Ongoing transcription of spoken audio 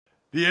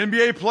The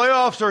NBA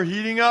playoffs are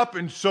heating up,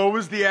 and so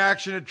is the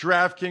action at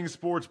DraftKings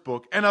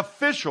Sportsbook, an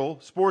official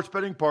sports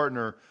betting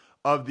partner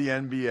of the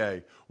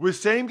NBA. With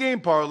same-game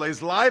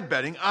parlays, live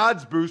betting,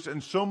 odds boosts,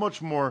 and so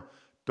much more,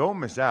 don't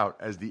miss out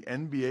as the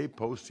NBA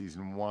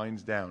postseason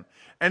winds down.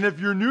 And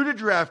if you're new to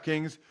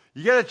DraftKings,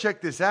 you got to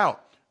check this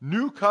out.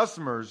 New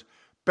customers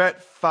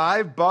bet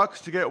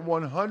 $5 to get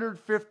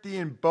 $150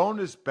 in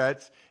bonus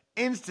bets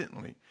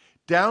instantly.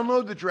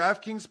 Download the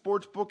DraftKings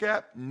Sportsbook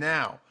app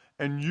now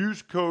and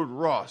use code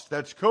ROSS.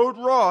 That's code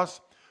ROSS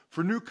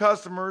for new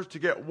customers to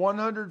get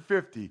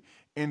 $150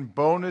 in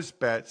bonus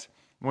bets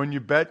when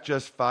you bet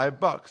just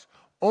 $5.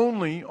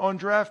 Only on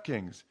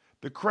DraftKings.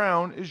 The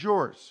crown is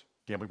yours.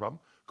 Gambling problem?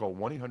 Call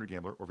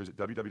 1-800-GAMBLER or visit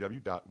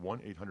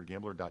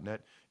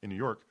www.1800gambler.net. In New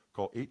York,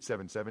 call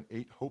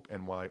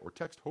 877-8-HOPE-NY or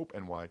text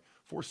HOPE-NY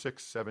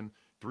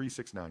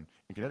 467-369.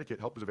 In Connecticut,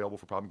 help is available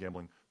for problem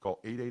gambling. Call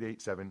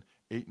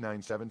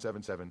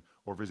 888-7-897-7777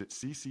 or visit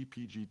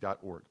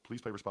ccpg.org.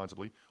 Please play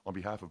responsibly on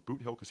behalf of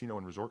Boot Hill Casino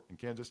and Resort in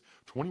Kansas.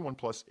 21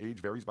 plus, age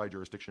varies by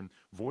jurisdiction.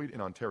 Void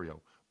in Ontario.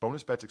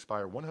 Bonus bets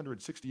expire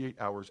 168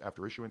 hours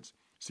after issuance.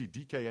 See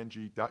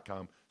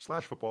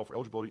dkng.com/football for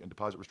eligibility and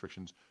deposit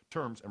restrictions,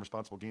 terms, and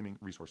responsible gaming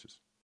resources.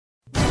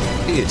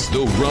 It's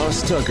the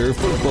Ross Tucker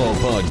Football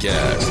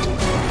Podcast.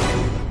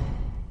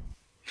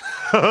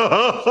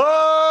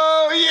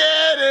 Oh,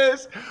 yeah, it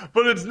is.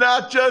 But it's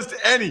not just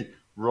any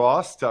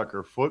Ross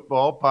Tucker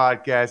Football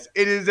Podcast.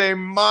 It is a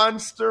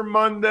Monster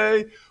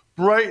Monday,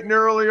 bright and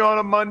early on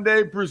a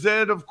Monday,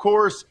 presented, of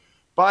course,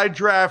 by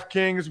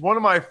DraftKings. One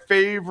of my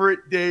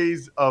favorite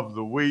days of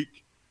the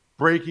week,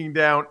 breaking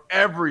down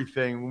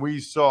everything we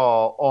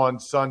saw on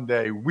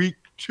Sunday, week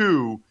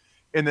 2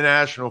 in the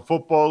National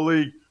Football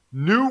League.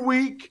 New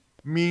week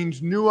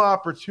means new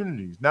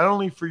opportunities, not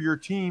only for your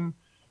team,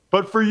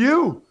 but for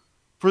you.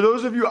 For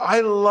those of you,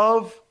 I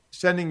love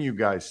sending you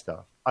guys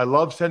stuff. I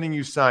love sending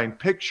you signed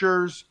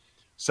pictures,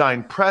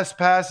 signed press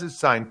passes,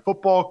 signed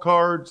football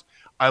cards.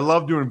 I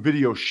love doing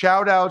video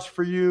shout-outs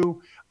for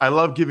you. I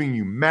love giving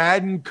you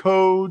Madden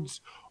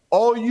codes.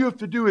 All you have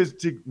to do is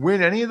to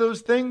win any of those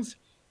things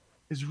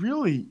is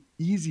really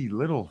easy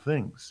little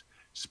things.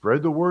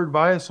 Spread the word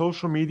via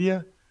social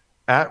media,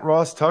 at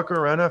Ross Tucker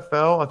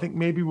NFL. I think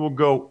maybe we'll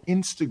go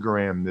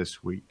Instagram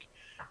this week.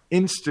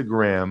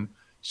 Instagram,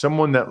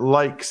 someone that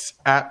likes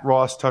at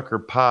Ross Tucker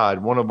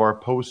Pod, one of our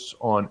posts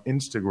on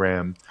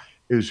Instagram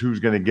is who's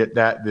going to get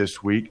that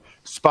this week.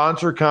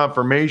 Sponsor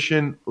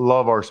confirmation,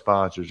 love our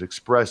sponsors.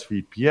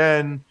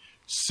 ExpressVPN,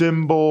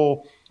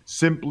 Symbol,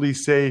 Simply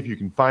Safe. You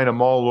can find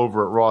them all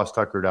over at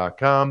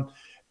rosstucker.com.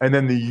 And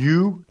then the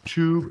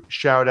YouTube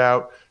shout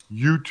out,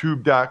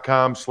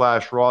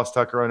 youtube.com/Ross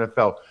Tucker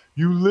NFL.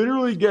 You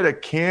literally get a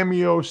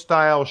cameo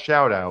style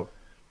shout out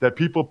that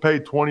people pay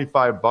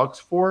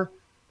 $25 for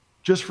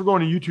just for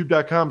going to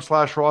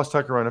youtube.com/Ross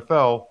Tucker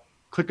NFL,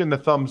 clicking the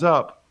thumbs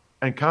up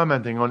and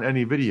commenting on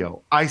any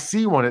video. I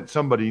see one at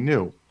somebody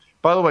new.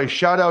 By the way,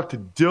 shout out to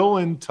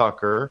Dylan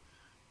Tucker.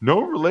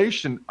 No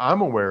relation I'm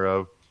aware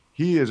of.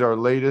 He is our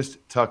latest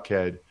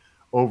Tuckhead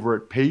over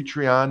at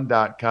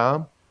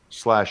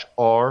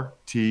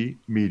patreon.com/RT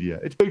Media.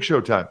 It's Big Show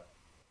time.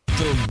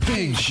 The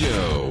Big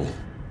Show.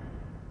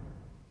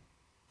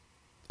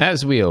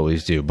 As we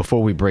always do,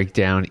 before we break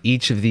down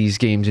each of these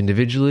games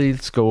individually,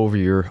 let's go over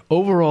your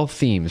overall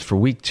themes for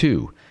Week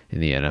 2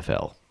 in the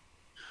NFL.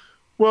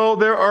 Well,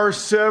 there are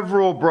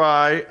several,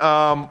 Bri,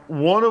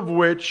 one of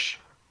which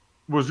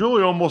was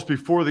really almost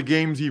before the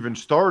games even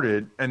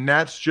started, and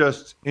that's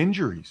just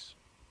injuries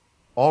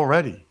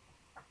already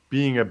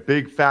being a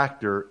big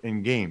factor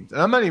in games.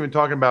 And I'm not even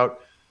talking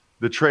about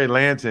the Trey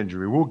Lance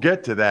injury. We'll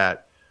get to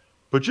that.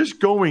 But just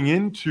going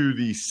into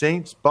the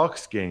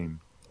Saints-Bucks game,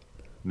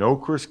 no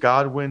Chris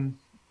Godwin,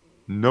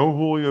 no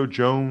Julio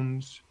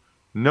Jones,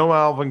 no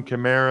Alvin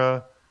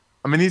Kamara.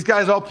 I mean, these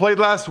guys all played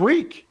last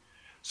week.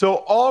 So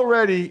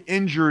already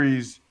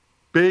injuries,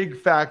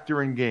 big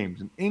factor in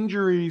games. And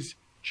injuries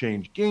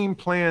change game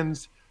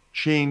plans.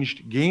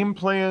 Changed game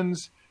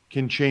plans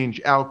can change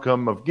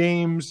outcome of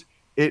games.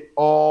 It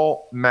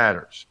all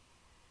matters.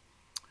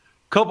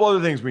 A couple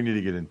other things we need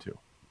to get into.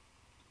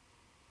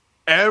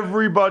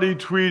 Everybody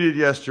tweeted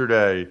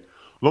yesterday,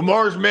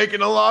 Lamar's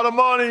making a lot of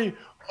money.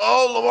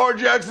 Oh, Lamar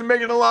Jackson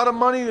making a lot of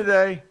money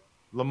today.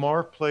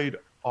 Lamar played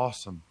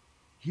awesome.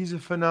 He's a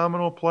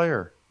phenomenal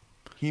player.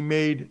 He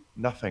made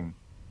nothing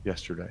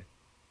yesterday.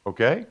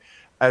 Okay?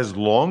 As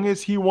long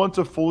as he wants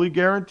a fully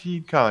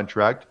guaranteed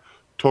contract,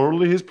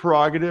 totally his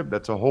prerogative,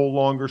 that's a whole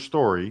longer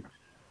story,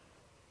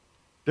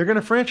 they're going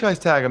to franchise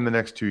tag him the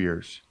next 2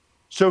 years.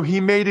 So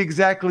he made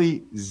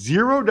exactly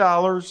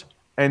 $0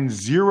 and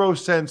 0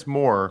 cents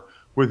more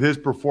with his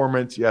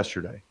performance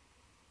yesterday.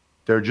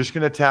 They're just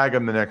going to tag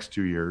him the next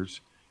 2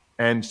 years.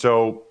 And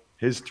so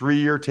his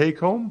 3-year take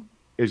home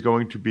is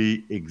going to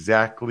be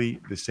exactly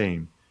the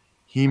same.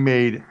 He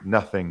made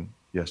nothing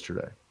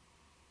yesterday.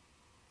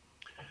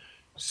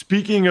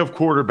 Speaking of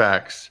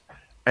quarterbacks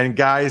and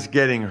guys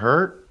getting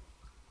hurt,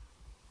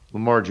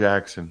 Lamar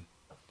Jackson.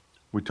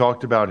 We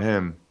talked about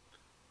him.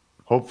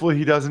 Hopefully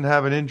he doesn't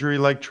have an injury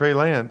like Trey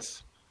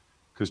Lance,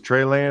 because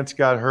Trey Lance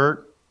got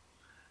hurt,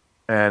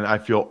 and I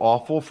feel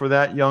awful for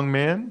that young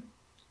man.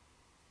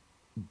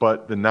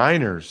 But the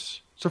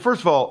Niners, so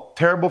first of all,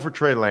 terrible for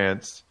Trey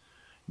Lance.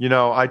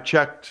 I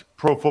checked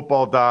Pro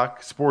Football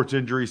Doc, Sports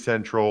Injury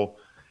Central.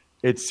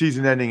 It's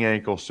season-ending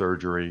ankle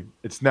surgery.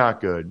 It's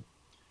not good.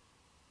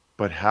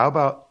 But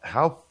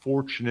how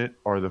fortunate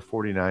are the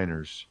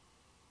 49ers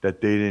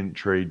that they didn't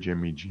trade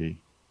Jimmy G?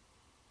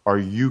 Are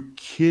you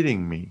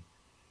kidding me?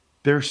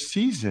 Their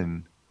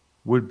season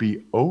would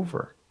be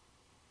over.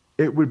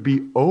 It would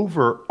be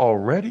over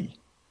already.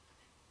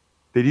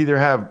 They'd either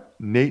have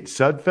Nate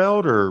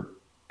Sudfeld or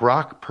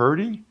Brock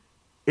Purdy.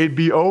 It'd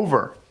be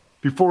over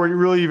before it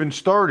really even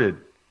started.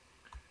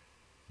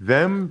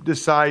 Them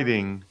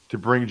deciding to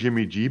bring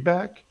Jimmy G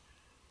back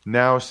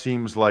now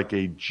seems like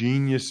a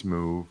genius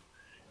move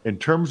in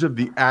terms of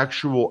the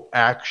actual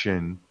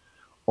action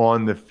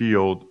on the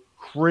field.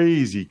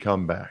 Crazy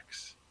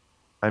comebacks.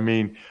 I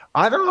mean,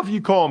 I don't know if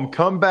you call them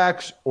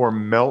comebacks or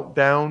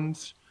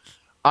meltdowns.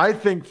 I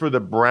think for the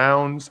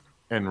Browns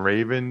and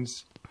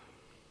Ravens,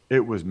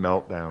 it was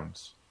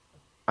meltdowns.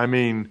 I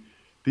mean,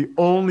 the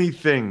only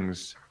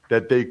things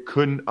that they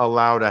couldn't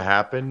allow to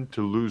happen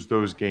to lose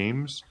those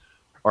games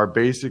are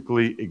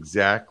basically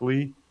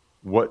exactly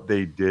what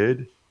they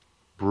did.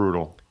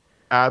 Brutal.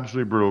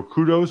 Absolutely brutal.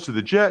 Kudos to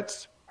the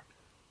Jets.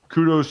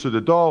 Kudos to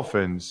the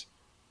Dolphins.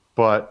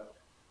 But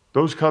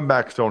those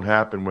comebacks don't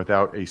happen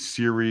without a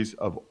series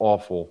of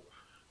awful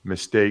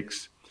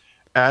mistakes.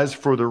 As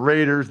for the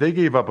Raiders, they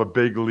gave up a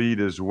big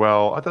lead as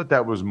well. I thought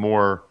that was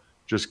more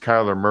just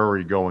Kyler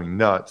Murray going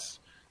nuts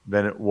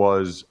than it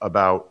was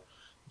about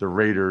the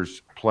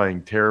Raiders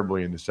playing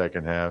terribly in the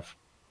second half.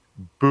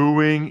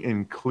 Booing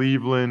in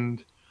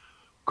Cleveland,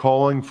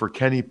 calling for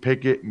Kenny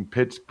Pickett in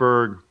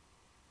Pittsburgh.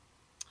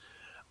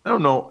 I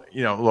don't know.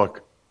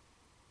 Look,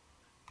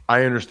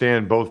 I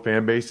understand both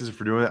fan bases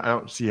for doing that. I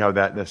don't see how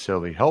that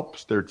necessarily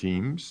helps their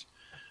teams,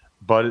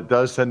 but it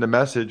does send a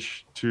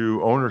message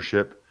to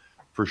ownership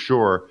for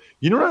sure.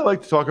 You know what I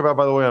like to talk about,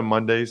 by the way, on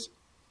Mondays?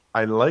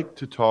 I like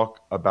to talk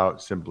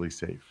about Simply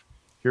Safe.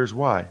 Here's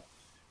why.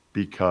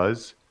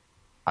 Because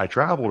I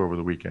traveled over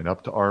the weekend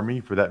up to Army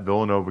for that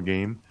Villanova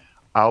game.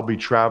 I'll be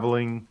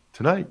traveling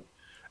tonight,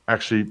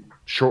 actually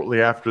shortly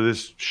after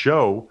this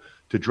show,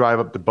 to drive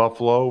up to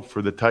Buffalo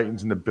for the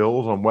Titans and the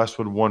Bills on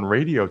Westwood One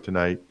Radio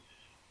tonight.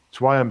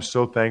 That's why I'm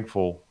so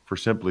thankful for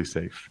Simply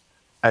Safe.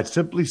 At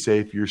Simply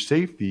Safe, your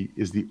safety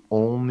is the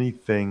only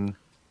thing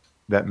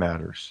that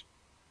matters.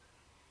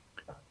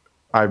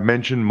 I've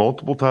mentioned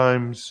multiple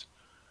times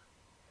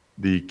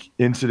the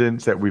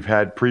incidents that we've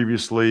had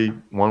previously,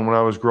 one when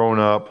I was growing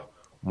up,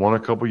 one a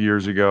couple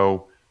years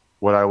ago.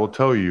 What I will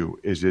tell you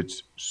is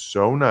it's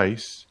so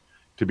nice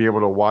to be able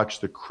to watch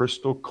the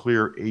crystal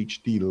clear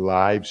HD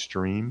live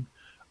stream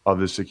of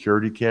the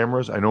security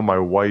cameras. I know my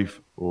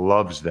wife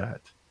loves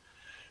that.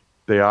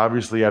 They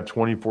obviously have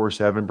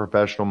 24/7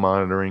 professional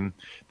monitoring.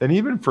 Then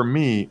even for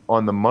me,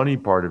 on the money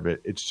part of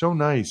it, it's so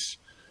nice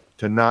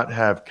to not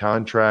have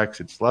contracts.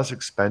 It's less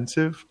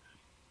expensive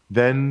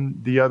than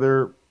the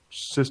other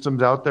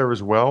systems out there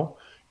as well.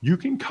 You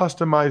can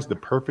customize the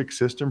perfect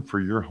system for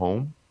your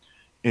home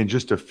in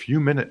just a few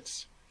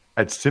minutes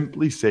at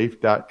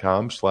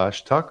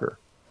simplysafe.com/Tucker.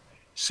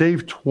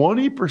 Save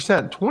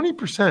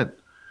 20%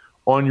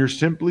 on your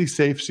Simply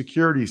Safe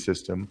security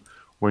system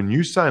when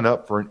you sign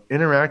up for an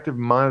interactive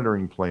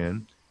monitoring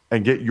plan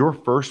and get your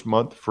first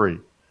month free.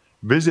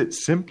 Visit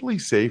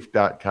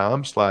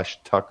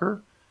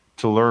simplysafe.com/Tucker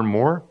to learn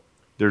more.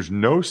 There's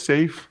no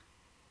safe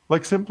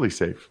like Simply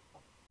Safe.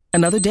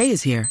 Another day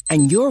is here,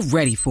 and you're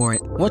ready for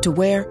it. What to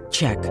wear?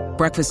 Check.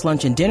 Breakfast,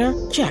 lunch, and dinner?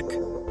 Check.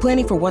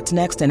 Planning for what's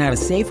next and how to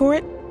save for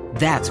it?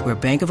 That's where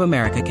Bank of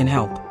America can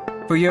help.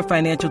 For your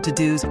financial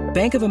to-dos,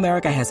 Bank of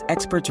America has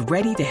experts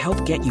ready to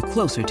help get you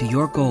closer to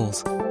your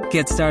goals.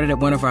 Get started at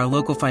one of our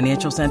local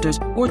financial centers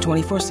or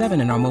 24/7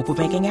 in our mobile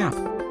banking app.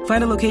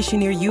 Find a location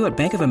near you at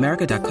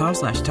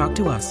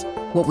bankofamerica.com/talktous.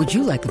 What would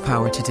you like the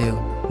power to do?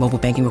 Mobile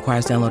banking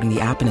requires downloading the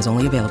app and is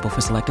only available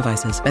for select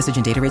devices. Message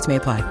and data rates may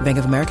apply. Bank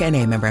of America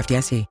NA, member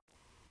FDIC.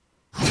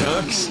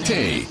 Tuck's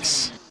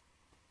Takes.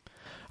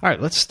 All right,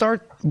 let's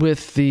start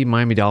with the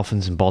Miami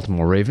Dolphins and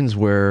Baltimore Ravens,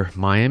 where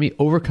Miami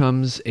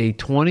overcomes a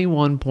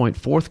 21-point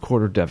fourth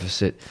quarter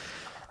deficit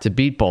to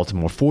beat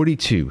Baltimore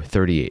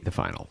 42-38, the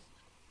final.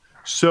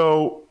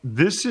 So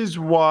this is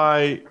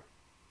why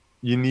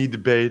you need to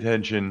pay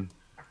attention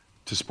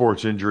to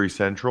Sports Injury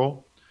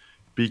Central,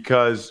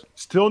 because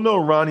still no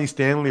Ronnie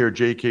Stanley or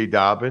J.K.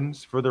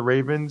 Dobbins for the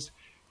Ravens.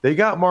 They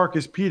got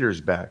Marcus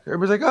Peters back.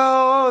 Everybody's like,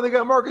 oh, they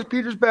got Marcus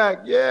Peters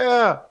back.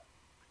 Yeah.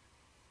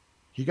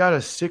 He got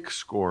a 6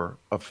 score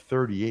of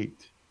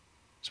 38,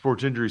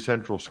 Sports Injury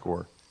Central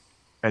score.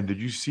 And did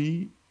you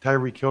see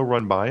Tyreek Hill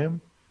run by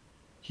him?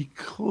 He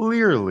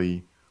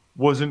clearly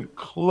wasn't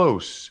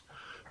close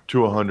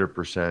to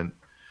 100%.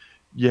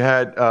 You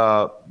had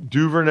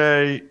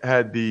Duvernay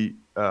had the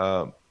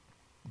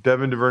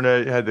Devin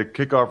Duvernay had the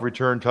kickoff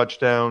return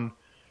touchdown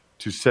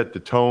to set the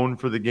tone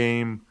for the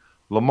game.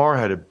 Lamar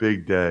had a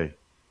big day,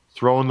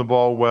 throwing the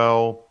ball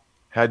well,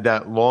 had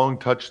that long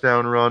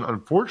touchdown run.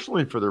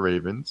 Unfortunately for the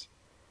Ravens,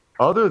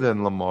 other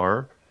than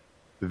Lamar,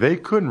 they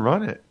couldn't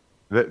run it.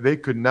 They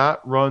could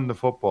not run the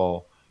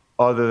football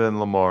other than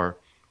Lamar.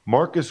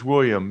 Marcus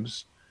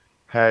Williams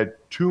had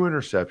 2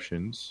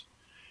 interceptions.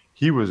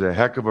 He was a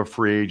heck of a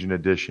free agent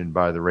addition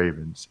by the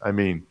Ravens. I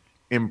mean,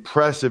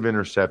 impressive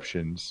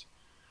interceptions.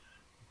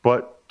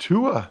 But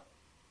Tua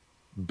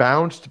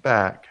bounced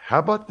back. How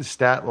about the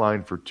stat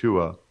line for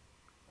Tua,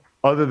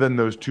 other than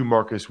those 2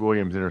 Marcus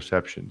Williams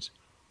interceptions?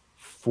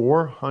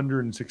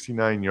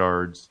 469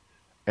 yards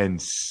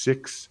and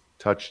 6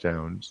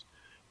 touchdowns,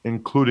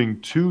 including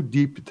 2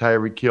 deep to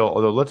Tyreek Hill.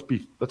 Although let's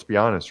be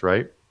honest,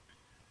 right?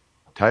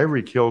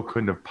 Tyreek Hill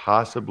couldn't have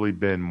possibly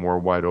been more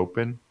wide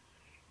open.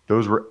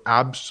 Those were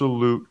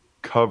absolute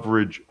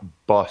coverage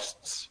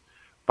busts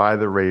by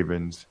the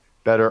Ravens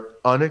that are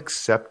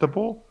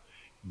unacceptable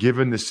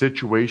given the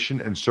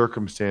situation and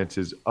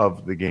circumstances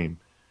of the game.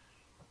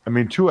 I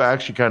mean, Tua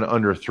actually kind of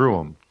underthrew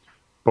him.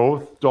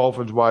 Both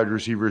Dolphins wide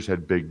receivers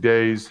had big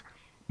days.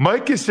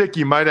 Mike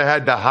Gesicki might have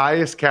had the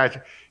highest catch.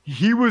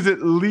 He was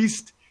at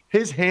least,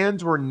 his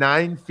hands were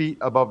 9 feet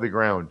above the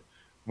ground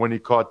when he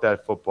caught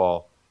that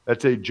football.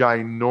 That's a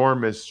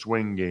ginormous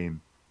swing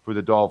game for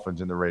the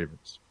Dolphins and the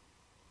Ravens.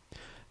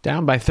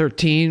 Down by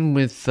 13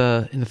 with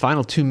in the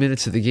final 2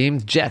 minutes of the game,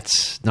 the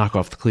Jets knock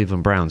off the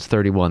Cleveland Browns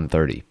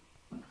 31-30.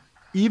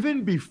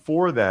 Even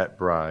before that,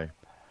 Bri,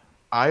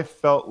 I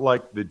felt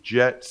like the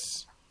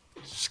Jets'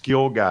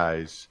 skill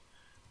guys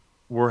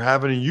were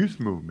having a youth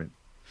movement.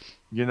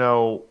 You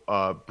know,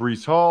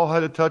 Breece Hall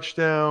had a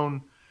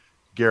touchdown.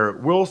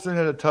 Garrett Wilson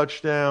had a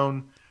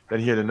touchdown. Then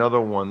he had another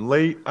one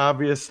late,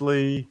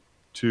 obviously,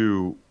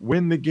 to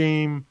win the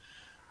game.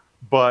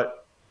 And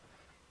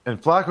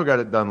Flacco got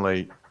it done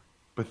late.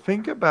 But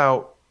think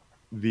about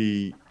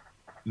the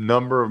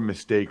number of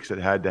mistakes that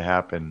had to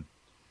happen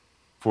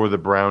for the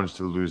Browns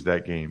to lose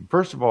that game.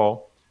 First of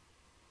all,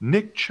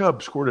 Nick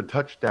Chubb scored a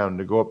touchdown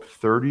to go up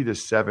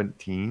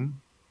 30-17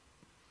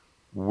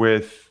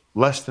 with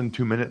less than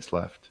 2 minutes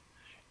left.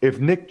 If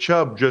Nick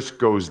Chubb just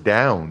goes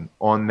down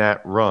on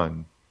that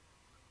run,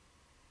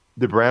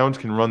 the Browns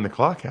can run the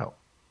clock out.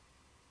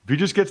 If he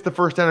just gets the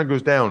first down and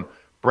goes down,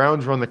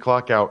 Browns run the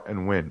clock out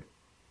and win.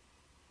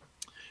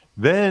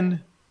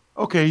 Then,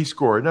 okay, he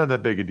scored. Not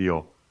that big a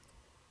deal.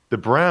 The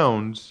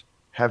Browns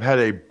have had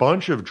a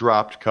bunch of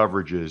dropped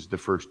coverages the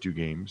first 2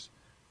 games.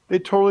 They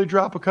totally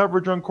drop a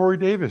coverage on Corey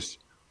Davis.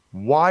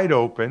 Wide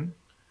open.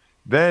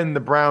 Then the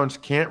Browns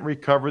can't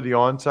recover the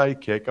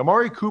onside kick.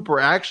 Amari Cooper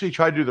actually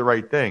tried to do the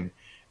right thing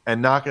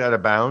and knock it out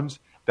of bounds.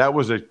 That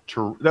was a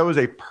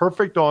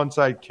perfect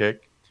onside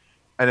kick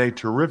and a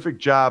terrific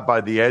job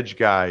by the edge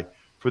guy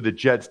for the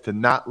Jets to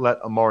not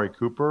let Amari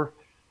Cooper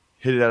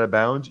hit it out of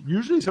bounds.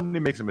 Usually somebody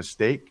makes a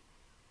mistake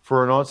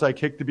for an onside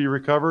kick to be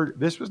recovered.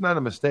 This was not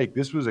a mistake.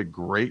 This was a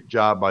great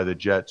job by the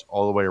Jets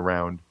all the way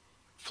around.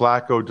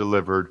 Flacco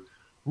delivered.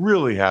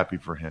 Really happy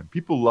for him.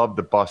 People love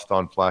to bust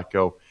on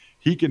Flacco.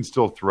 He can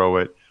still throw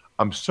it.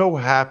 I'm so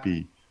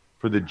happy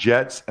for the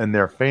Jets and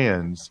their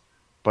fans,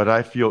 but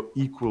I feel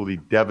equally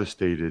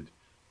devastated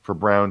for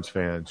Browns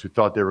fans who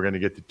thought they were going to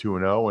get to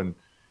 2-0 and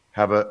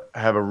have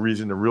a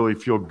reason to really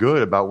feel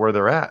good about where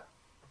they're at.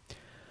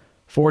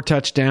 4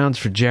 touchdowns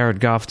for Jared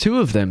Goff, 2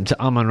 of them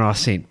to Amon-Ra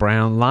St.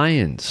 Brown.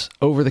 Lions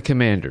over the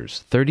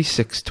Commanders,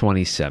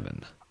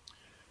 36-27.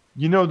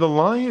 You know, the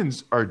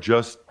Lions are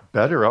just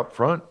better up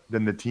front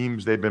than the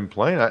teams they've been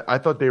playing. I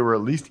thought they were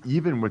at least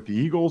even with the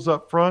Eagles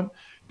up front.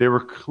 They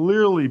were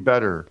clearly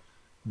better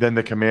than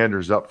the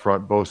Commanders up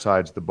front, both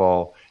sides of the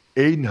ball.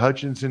 Aiden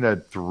Hutchinson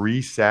had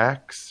 3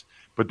 sacks,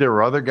 but there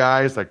were other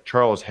guys like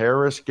Charles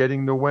Harris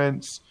getting the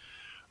wins.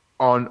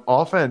 On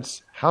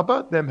offense, how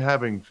about them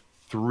having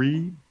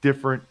 3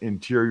 different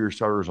interior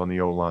starters on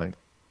the O-line?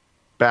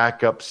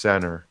 Backup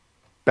center,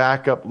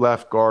 backup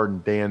left guard,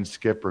 and Dan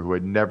Skipper, who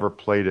had never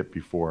played it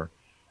before.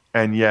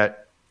 And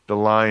yet the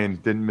Lions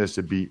didn't miss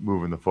a beat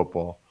moving the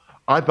football.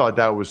 I thought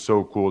that was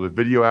so cool. The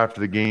video after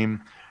the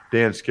game,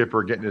 Dan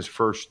Skipper getting his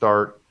first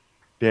start,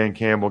 Dan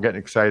Campbell getting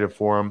excited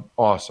for him.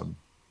 Awesome.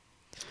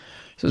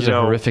 This was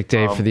a horrific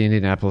day for the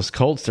Indianapolis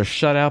Colts. They're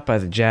shut out by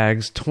the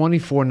Jags,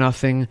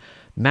 24-0.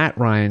 Matt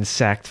Ryan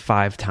sacked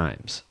 5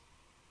 times.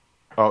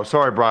 Oh,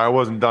 sorry, Brian. I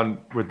wasn't done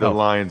with the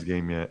Lions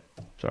game yet.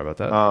 Sorry about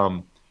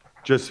that.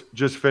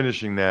 Just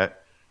finishing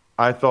that.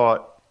 I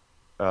thought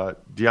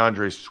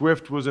DeAndre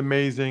Swift was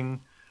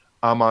amazing.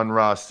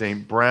 Amon-Ra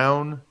St.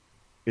 Brown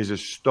is a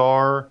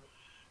star.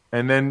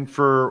 And then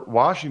for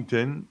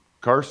Washington,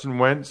 Carson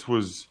Wentz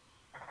was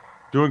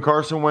doing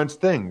Carson Wentz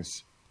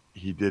things.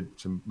 He did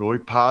some really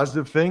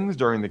positive things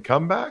during the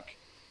comeback.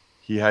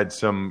 He had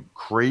some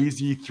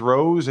crazy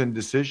throws and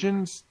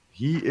decisions.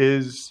 He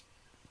is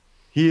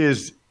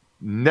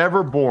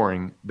never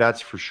boring,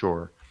 that's for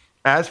sure.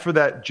 As for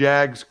that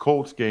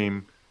Jags-Colts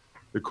game,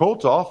 the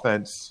Colts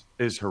offense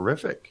is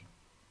horrific.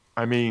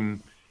 I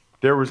mean,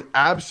 there was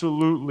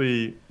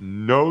absolutely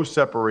no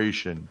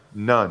separation,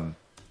 none,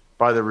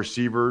 by the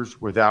receivers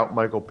without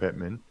Michael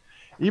Pittman.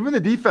 Even the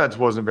defense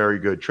wasn't very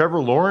good.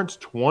 Trevor Lawrence,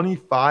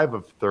 25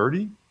 of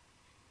 30.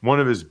 one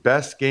of his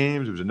best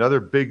games. It was another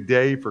big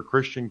day for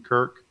Christian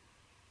Kirk.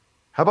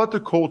 How about the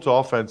Colts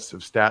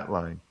offensive stat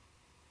line?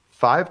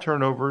 5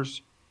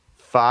 turnovers,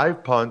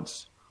 5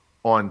 punts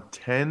on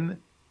 10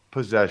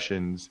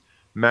 possessions.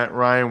 Matt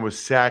Ryan was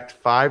sacked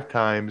 5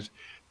 times.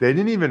 They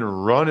didn't even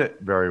run it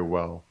very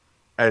well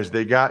as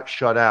they got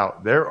shut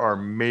out. There are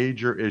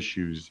major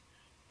issues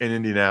in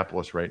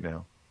Indianapolis right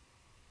now.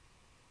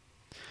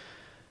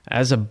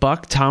 As a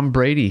Buck, Tom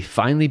Brady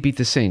finally beat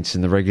the Saints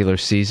in the regular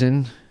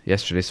season.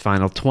 Yesterday's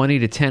final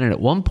 20-10, and at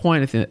one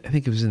point, I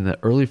think it was in the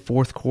early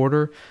fourth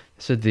quarter,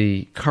 said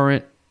the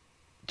current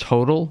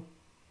total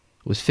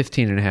was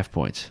 15.5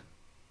 points.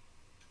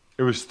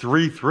 It was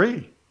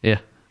 3-3. Yeah.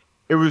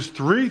 It was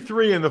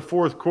 3-3 in the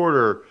fourth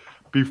quarter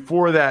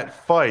before that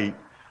fight,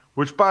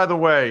 which, by the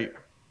way,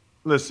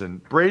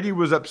 listen, Brady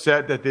was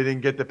upset that they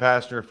didn't get the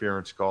pass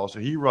interference call, so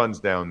he runs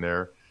down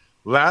there.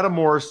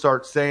 Lattimore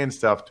starts saying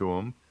stuff to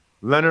him.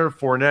 Leonard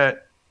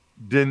Fournette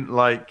didn't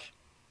like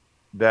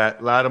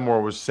that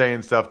Lattimore was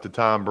saying stuff to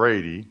Tom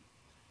Brady,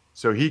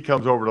 so he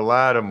comes over to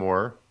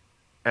Lattimore,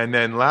 and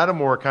then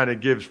Lattimore kind of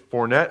gives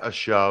Fournette a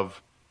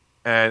shove,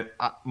 and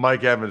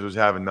Mike Evans was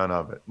having none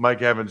of it.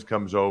 Mike Evans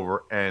comes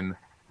over and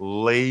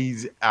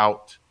lays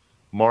out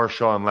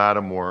Marshawn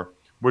Lattimore,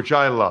 which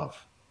I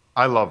love.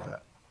 I love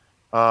that.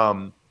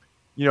 Probably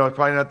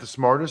not the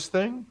smartest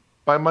thing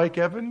by Mike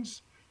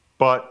Evans,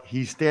 but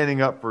he's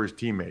standing up for his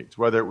teammates,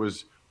 whether it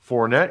was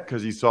Fournette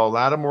because he saw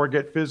Lattimore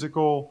get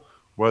physical,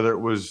 whether it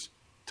was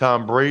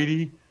Tom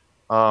Brady.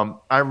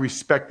 I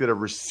respect that a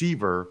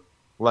receiver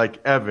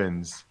like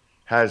Evans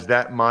has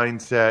that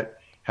mindset,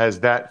 has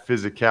that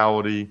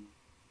physicality.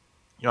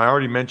 I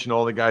already mentioned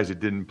all the guys that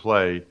didn't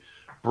play.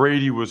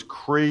 Brady was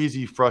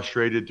crazy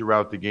frustrated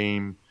throughout the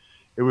game.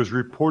 It was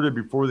reported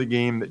before the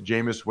game that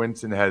Jameis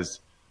Winston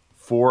has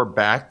 4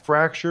 back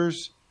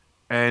fractures,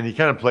 and he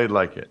kind of played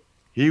like it.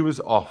 He was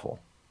awful.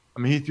 I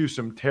mean, he threw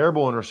some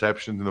terrible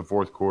interceptions in the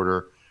fourth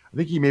quarter. I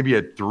think he maybe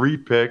had 3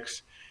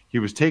 picks. He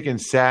was taking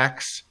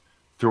sacks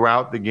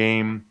throughout the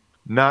game.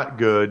 Not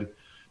good.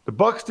 The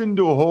Bucs didn't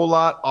do a whole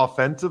lot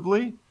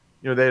offensively.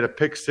 They had a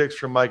pick 6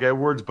 from Mike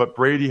Edwards, but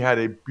Brady had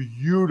a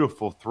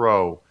beautiful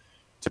throw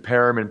to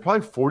Perriman,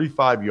 probably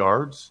 45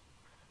 yards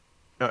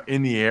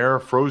in the air,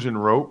 frozen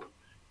rope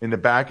in the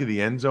back of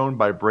the end zone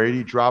by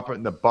Brady, drop it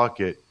in the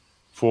bucket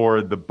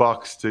for the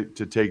Bucs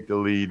to take the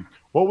lead.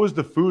 What was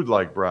the food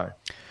like, Bri?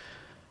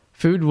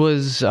 Food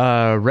was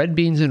red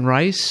beans and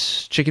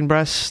rice, chicken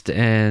breast,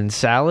 and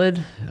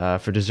salad.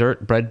 For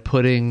dessert, bread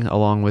pudding,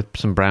 along with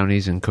some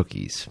brownies and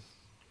cookies.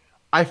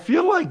 I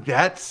feel like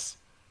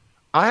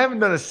I haven't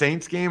done a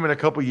Saints game in a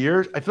couple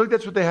years. I feel like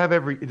that's what they have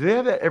do they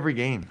have that every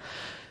game?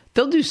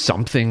 They'll do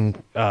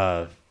something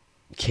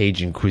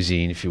Cajun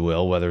cuisine, if you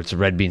will, whether it's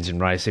red beans and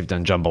rice. They've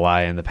done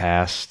jambalaya in the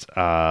past.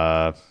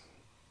 I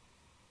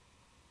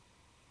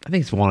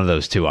think it's one of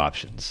those 2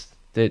 options.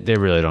 They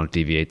really don't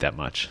deviate that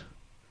much.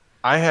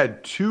 I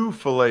had 2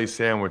 filet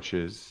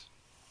sandwiches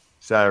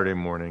Saturday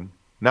morning.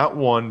 Not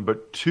 1,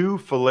 but 2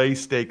 filet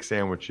steak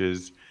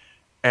sandwiches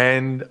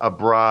and a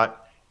brat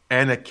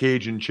and a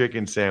Cajun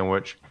chicken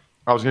sandwich.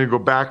 I was going to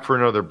go back for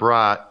another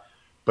brat,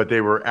 but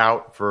they were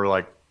out for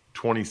like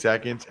 20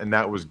 seconds, and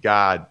that was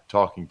God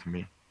talking to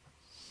me.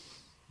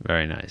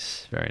 Very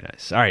nice. Very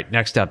nice. All right,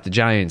 next up, the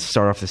Giants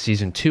start off the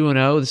season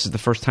 2-0. This is the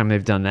first time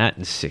they've done that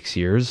in 6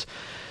 years.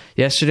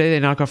 Yesterday, they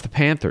knock off the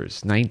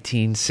Panthers,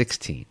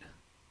 19-16.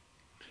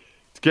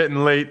 It's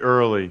getting late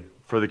early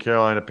for the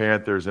Carolina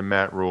Panthers and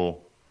Matt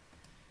Rule.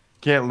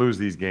 Can't lose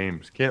these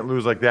games. Can't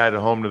lose like that at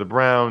home to the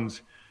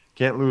Browns.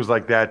 Can't lose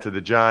like that to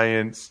the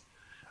Giants.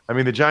 I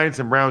mean, the Giants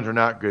and Browns are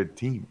not good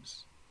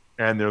teams,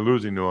 and they're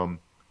losing to them.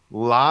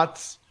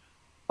 Lots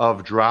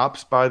of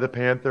drops by the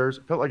Panthers.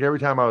 It felt like every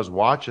time I was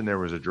watching, there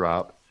was a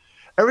drop.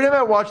 Every time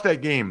I watched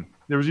that game,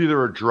 there was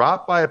either a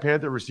drop by a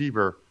Panther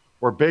receiver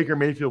or Baker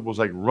Mayfield was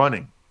like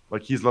running,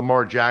 like he's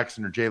Lamar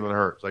Jackson or Jalen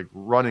Hurts, like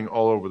running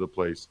all over the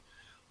place.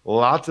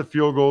 Lots of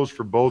field goals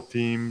for both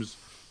teams.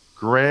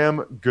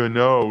 Graham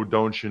Gano,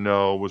 don't you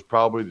know, was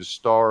probably the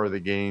star of the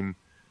game.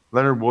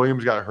 Leonard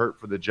Williams got hurt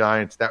for the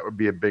Giants. That would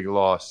be a big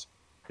loss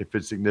if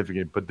it's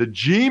significant. But the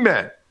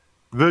G-Men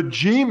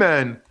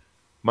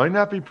might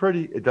not be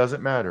pretty. It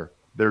doesn't matter.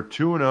 They're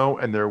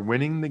 2-0, and they're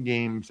winning the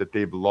games that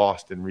they've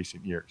lost in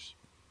recent years.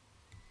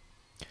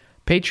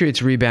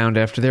 Patriots rebound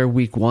after their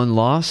Week 1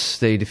 loss.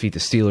 They defeat the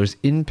Steelers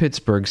in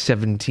Pittsburgh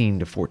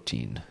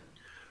 17-14.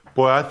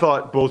 Boy, I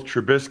thought both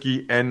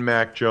Trubisky and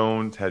Mac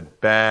Jones had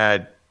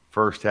bad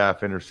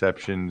first-half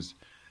interceptions.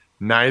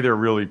 Neither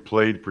really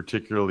played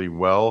particularly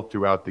well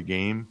throughout the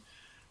game.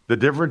 The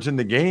difference in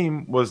the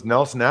game was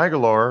Nelson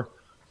Aguilar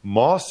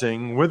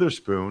mossing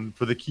Witherspoon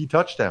for the key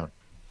touchdown.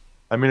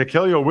 I mean,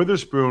 Akelio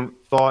Witherspoon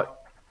thought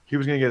he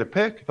was going to get a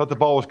pick, thought the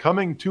ball was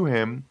coming to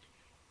him.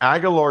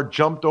 Aguilar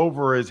jumped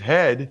over his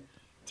head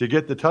to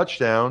get the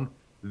touchdown.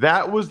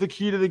 That was the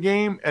key to the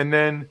game. And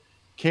then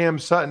Cam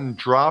Sutton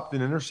dropped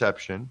an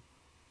interception.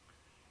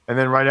 And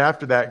then right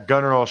after that,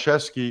 Gunnar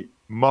Olszewski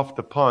muffed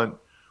the punt,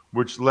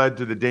 which led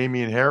to the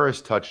Damian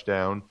Harris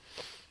touchdown.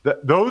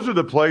 Those are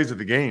the plays of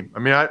the game. I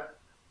mean,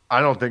 I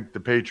don't think the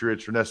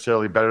Patriots are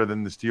necessarily better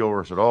than the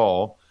Steelers at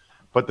all,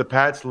 but the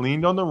Pats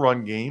leaned on the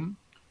run game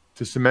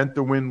to cement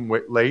the win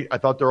late. I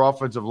thought their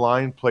offensive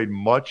line played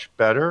much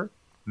better.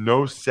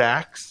 No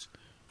sacks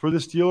for the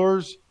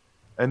Steelers.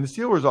 And the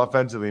Steelers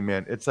offensively,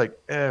 man, it's like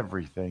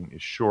everything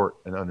is short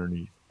and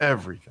underneath.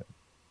 Everything.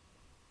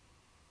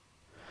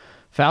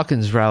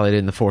 Falcons rallied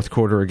in the fourth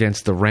quarter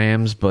against the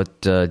Rams,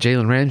 but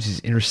Jalen Ramsey's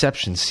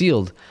interception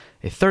sealed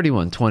a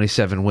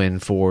 31-27 win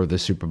for the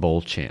Super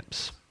Bowl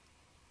champs.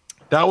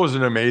 That was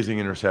an amazing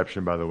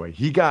interception, by the way.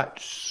 He got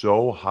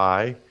so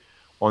high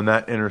on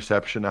that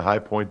interception to high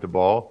point the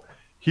ball.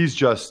 He's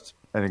just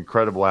an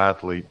incredible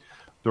athlete.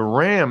 The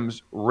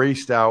Rams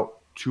raced out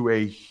to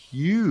a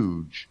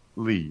huge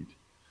lead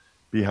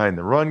behind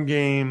the run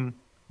game,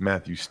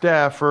 Matthew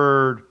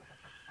Stafford,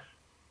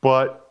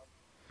 but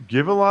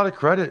give a lot of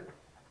credit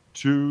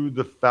to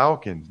the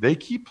Falcons. They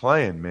keep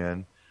playing,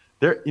 man.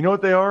 You know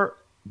what they are?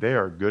 They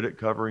are good at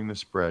covering the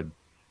spread.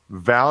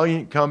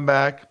 Valiant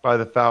comeback by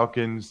the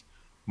Falcons.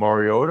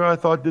 Mariota, I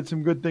thought, did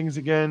some good things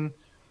again.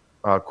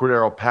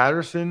 Cordero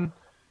Patterson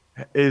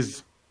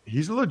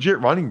he's a legit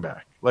running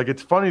back. Like,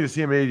 it's funny to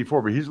see him at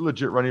 84, but he's a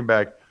legit running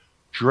back.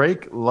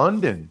 Drake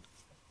London,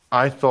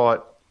 I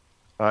thought,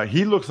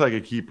 he looks like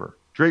a keeper.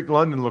 Drake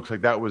London looks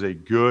like that was a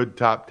good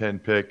top 10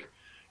 pick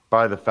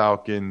by the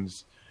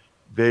Falcons.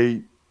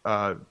 They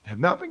have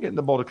not been getting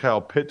the ball to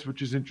Kyle Pitts,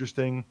 which is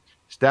interesting.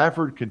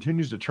 Stafford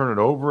continues to turn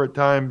it over at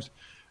times.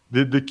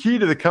 The key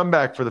to the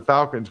comeback for the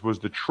Falcons was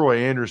the Troy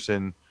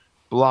Anderson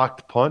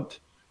blocked punt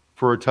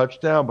for a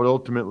touchdown, but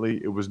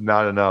ultimately it was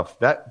not enough.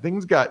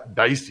 Things got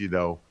dicey,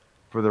 though,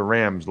 for the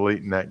Rams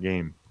late in that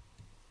game.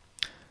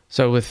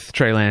 So with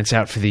Trey Lance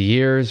out for the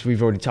years,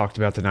 we've already talked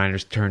about the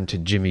Niners' turn to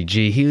Jimmy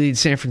G. He leads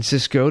San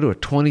Francisco to a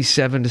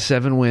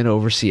 27-7 win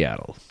over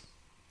Seattle.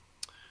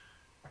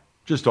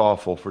 Just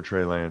awful for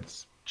Trey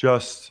Lance.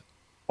 Just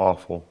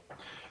awful.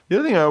 The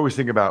other thing I always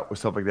think about with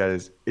stuff like that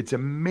is it's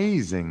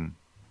amazing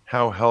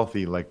how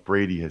healthy like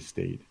Brady has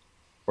stayed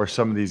or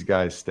some of these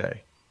guys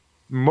stay.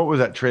 What was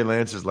that? Trey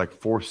Lance's like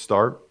fourth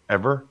start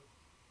ever,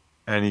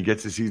 and he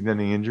gets a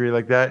season-ending injury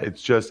like that.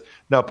 It's just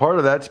now part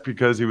of that's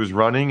because he was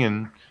running,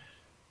 and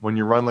when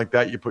you run like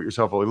that, you put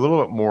yourself a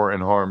little bit more in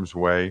harm's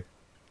way.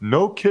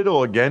 No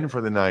Kittle again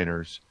for the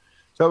Niners.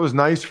 So that was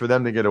nice for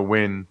them to get a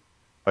win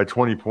by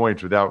 20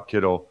 points without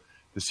Kittle.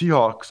 The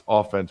Seahawks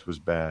offense was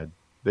bad.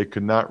 They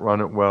could not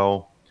run it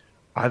well.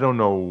 I don't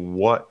know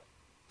what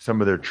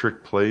some of their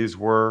trick plays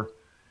were.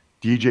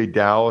 DJ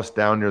Dallas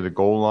down near the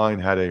goal line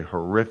had a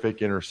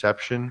horrific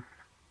interception.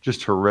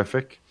 Just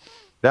horrific.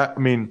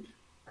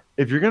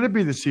 If you're going to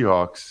be the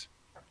Seahawks,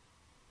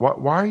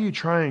 why are you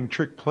trying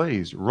trick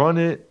plays? Run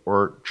it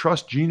or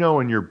trust Geno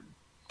and your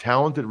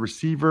talented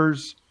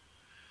receivers.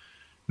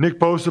 Nick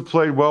Bosa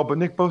played well, but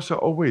Nick Bosa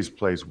always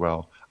plays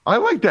well. I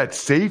like that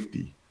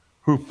safety.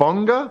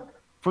 Hufanga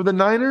for the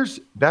Niners,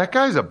 that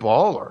guy's a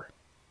baller.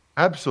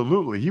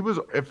 Absolutely.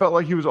 It felt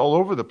like he was all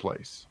over the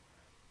place.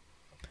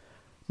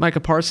 Micah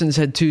Parsons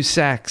had 2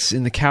 sacks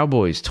in the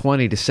Cowboys'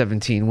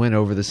 20-17 win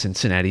over the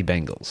Cincinnati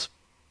Bengals.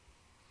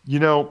 You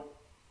know,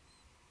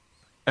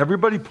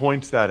 everybody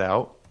points that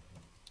out,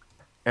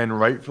 and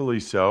rightfully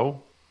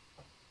so.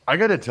 I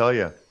got to tell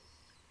you,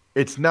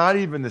 it's not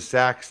even the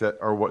sacks that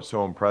are what's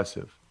so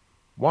impressive.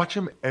 Watch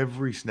him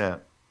every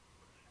snap.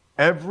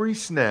 Every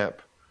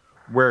snap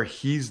where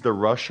he's the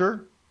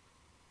rusher,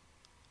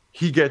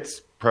 he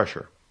gets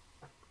pressure.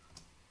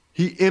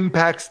 He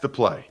impacts the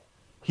play.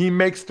 He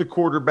makes the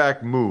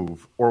quarterback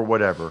move or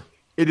whatever.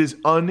 It is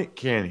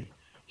uncanny.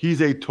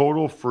 He's a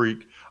total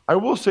freak. I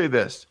will say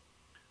this.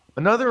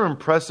 Another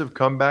impressive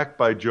comeback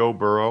by Joe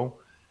Burrow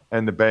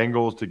and the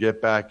Bengals to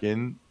get back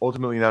in.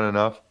 Ultimately not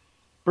enough.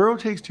 Burrow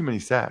takes too many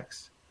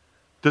sacks.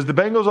 Does the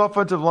Bengals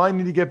offensive line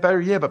need to get better?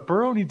 Yeah, but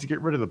Burrow needs to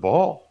get rid of the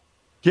ball.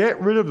 Get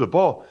rid of the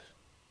ball.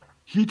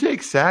 He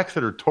takes sacks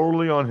that are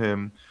totally on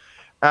him.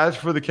 As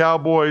for the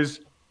Cowboys,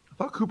 I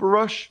thought Cooper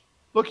Rush,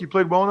 look, he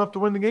played well enough to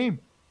win the game.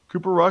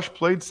 Cooper Rush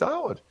played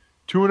solid.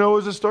 2-0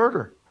 as a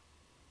starter.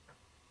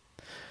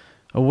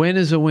 A win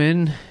is a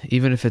win,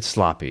 even if it's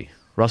sloppy.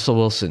 Russell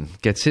Wilson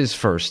gets his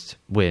first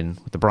win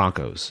with the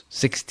Broncos,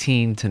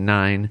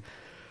 16-9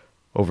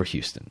 over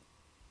Houston.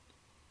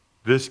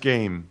 This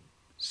game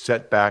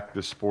set back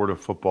the sport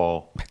of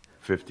football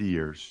 50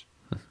 years.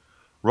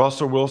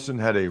 Russell Wilson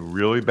had a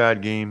really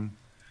bad game.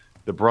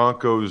 The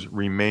Broncos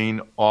remain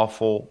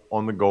awful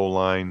on the goal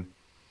line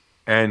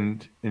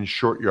and in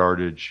short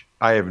yardage.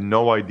 I have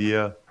no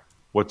idea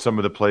what some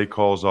of the play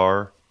calls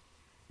are.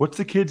 What's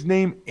the kid's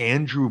name?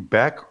 Andrew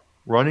Beck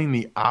running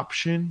the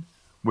option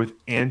with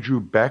Andrew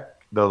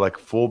Beck, the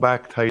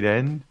fullback tight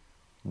end.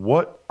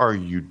 What are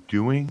you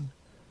doing?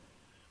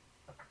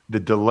 The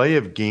delay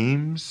of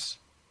games,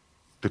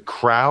 the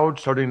crowd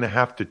starting to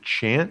have to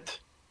chant,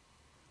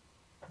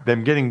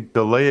 them getting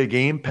delay of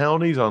game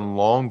penalties on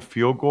long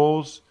field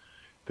goals.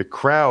 The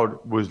crowd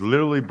was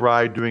literally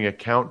bribed doing a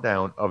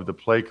countdown of the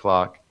play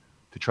clock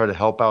to try to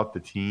help out the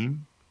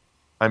team.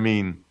 I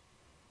mean,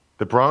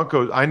 the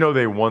Broncos, I know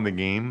they won the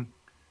game,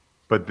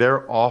 but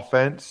their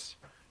offense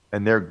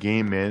and their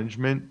game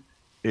management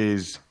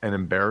is an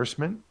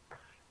embarrassment.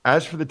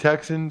 As for the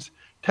Texans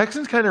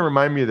kind of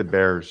remind me of the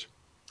Bears.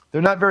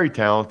 They're not very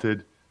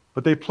talented,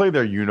 but they play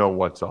their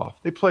you-know-what's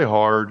off. They play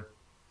hard.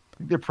 I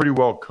think they're pretty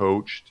well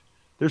coached.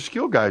 Their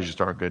skill guys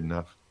just aren't good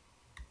enough.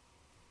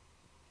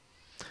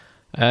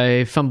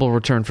 A fumble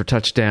return for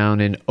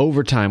touchdown in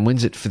overtime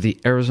wins it for the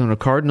Arizona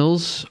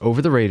Cardinals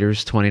over the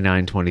Raiders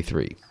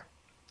 29-23.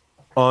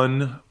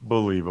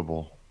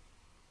 Unbelievable.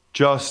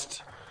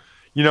 Just,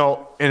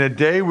 in a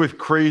day with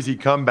crazy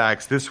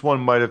comebacks, this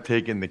one might have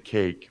taken the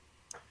cake.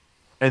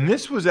 And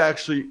this was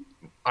actually,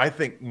 I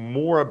think,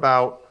 more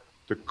about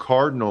the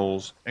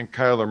Cardinals and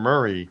Kyler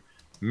Murray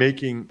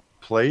making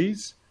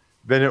plays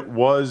than it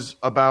was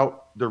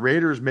about the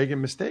Raiders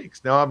making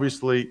mistakes. Now,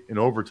 obviously, in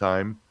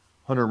overtime,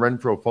 Hunter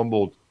Renfrow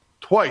fumbled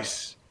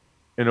twice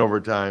in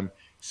overtime.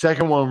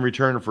 Second one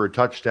returned for a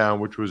touchdown,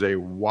 which was a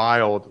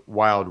wild,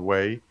 wild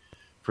way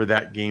for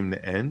that game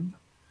to end.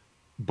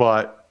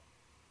 But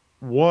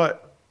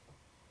what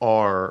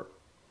are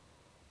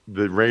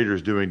the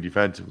Raiders doing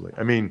defensively?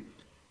 I mean,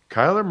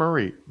 Kyler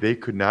Murray, they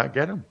could not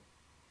get him.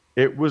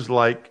 It was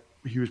like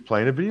he was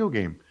playing a video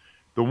game.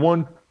 The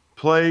one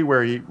play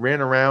where he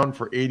ran around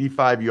for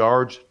 85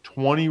 yards,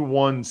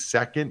 21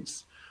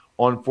 seconds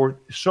on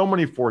so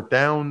many fourth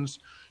downs,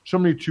 so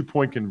many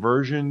two-point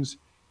conversions.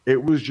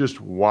 It was just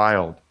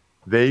wild.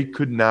 They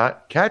could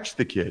not catch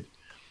the kid.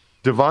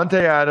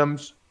 Devontae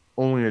Adams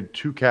only had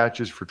 2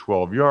 catches for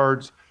 12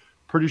 yards.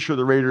 Pretty sure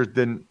the Raiders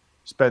didn't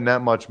spend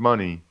that much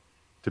money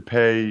to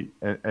pay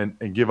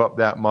and give up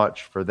that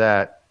much for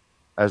that,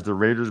 as the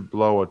Raiders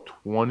blow a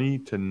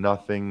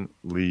 20-0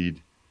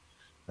 lead.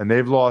 And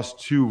they've lost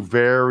 2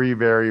 very,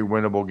 very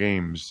winnable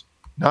games.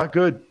 Not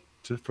good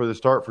for the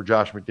start for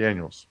Josh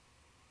McDaniels.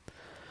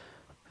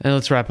 And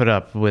let's wrap it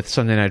up with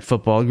Sunday Night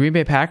Football. Green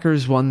Bay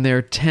Packers won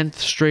their 10th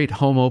straight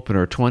home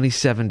opener,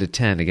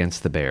 27-10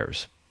 against the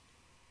Bears.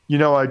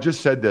 I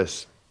just said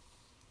this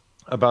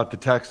about the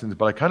Texans,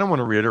 but I kind of want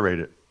to reiterate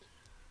it.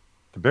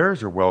 The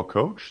Bears are well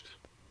coached.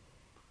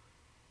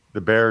 The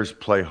Bears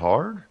play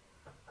hard.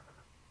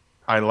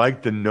 I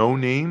like the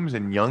no-names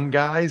and young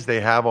guys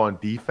they have on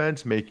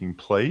defense making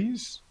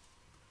plays.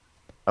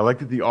 I like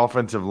that the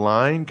offensive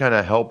line kind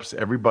of helps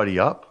everybody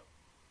up.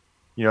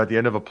 At the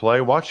end of a play,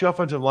 watch the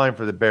offensive line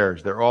for the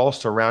Bears. They're all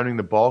surrounding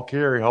the ball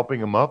carrier,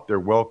 helping them up. They're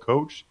well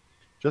coached.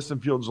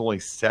 Justin Fields only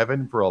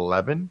 7 for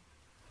 11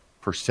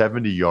 for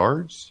 70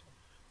 yards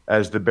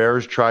as the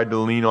Bears tried to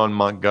lean on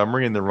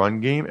Montgomery in the run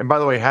game. And by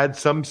the way, had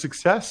some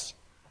success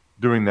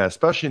doing that,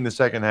 especially in the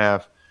second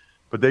half.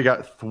 But they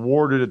got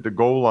thwarted at the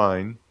goal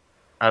line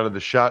out of the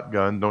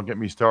shotgun, don't get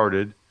me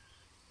started,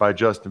 by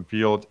Justin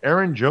Fields.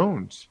 Aaron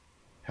Jones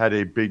had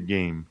a big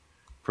game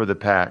for the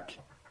Pack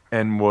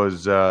and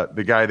was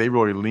the guy they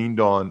really leaned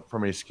on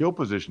from a skill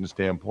position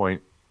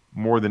standpoint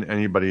more than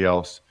anybody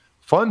else.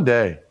 Fun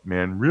day,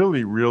 man.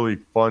 Really, really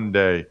fun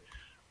day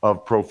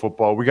of pro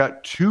football. We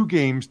got 2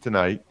 games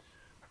tonight.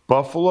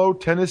 Buffalo,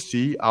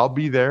 Tennessee. I'll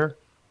be there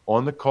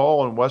on the call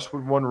on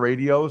Westwood One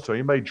Radio. So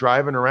anybody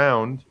driving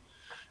around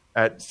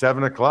at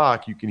 7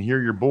 o'clock, you can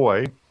hear your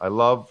boy. I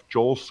love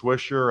Joel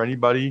Swisher.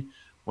 Anybody,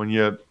 when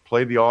you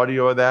play the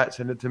audio of that,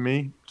 send it to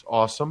me. It's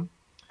awesome.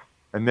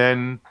 And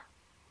then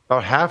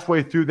about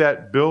halfway through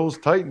that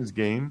Bills-Titans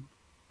game,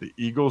 the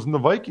Eagles and the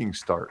Vikings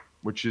start,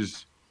 which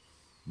is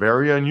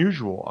very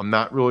unusual. I'm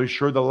not really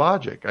sure the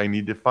logic. I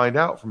need to find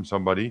out from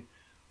somebody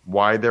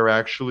why they're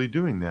actually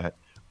doing that.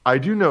 I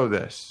do know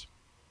this.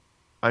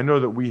 I know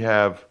that we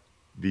have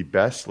the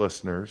best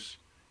listeners,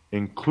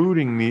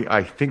 including the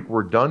I Think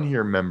We're Done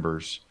Here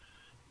members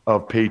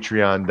of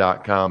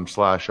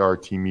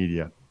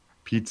patreon.com/RTmedia.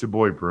 Pizza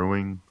Boy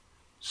Brewing,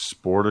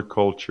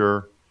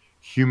 Sporticulture,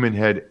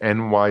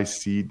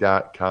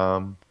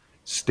 HumanHeadNYC.com,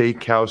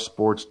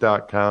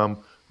 SteakhouseSports.com,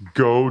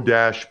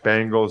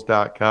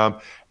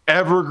 Go-Bengals.com,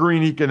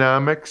 Evergreen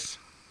Economics,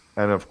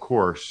 and of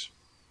course,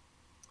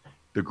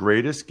 the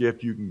greatest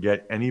gift you can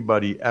get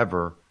anybody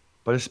ever,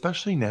 but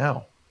especially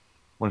now,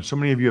 when so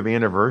many of you have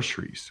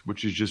anniversaries,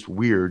 which is just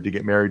weird to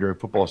get married during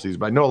football season.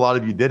 But I know a lot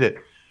of you did it.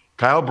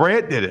 Kyle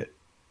Brandt did it.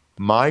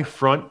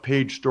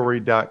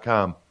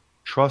 MyFrontPageStory.com.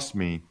 Trust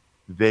me,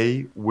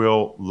 they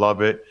will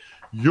love it.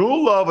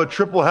 You'll love a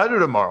triple header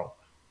tomorrow.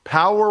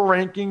 Power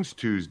Rankings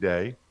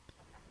Tuesday,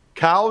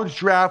 College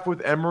Draft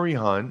with Emory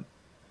Hunt,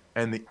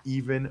 and the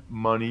Even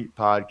Money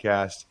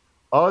podcast.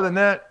 Other than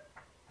that,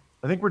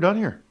 I think we're done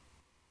here.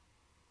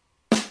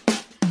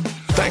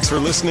 Thanks for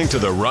listening to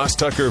the Ross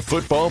Tucker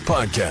Football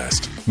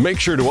Podcast. Make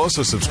sure to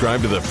also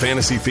subscribe to the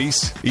Fantasy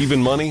Feast,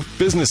 Even Money,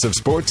 Business of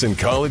Sports, and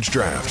College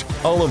Draft.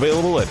 All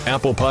available at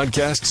Apple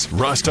Podcasts,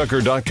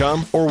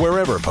 rosstucker.com, or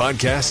wherever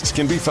podcasts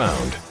can be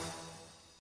found.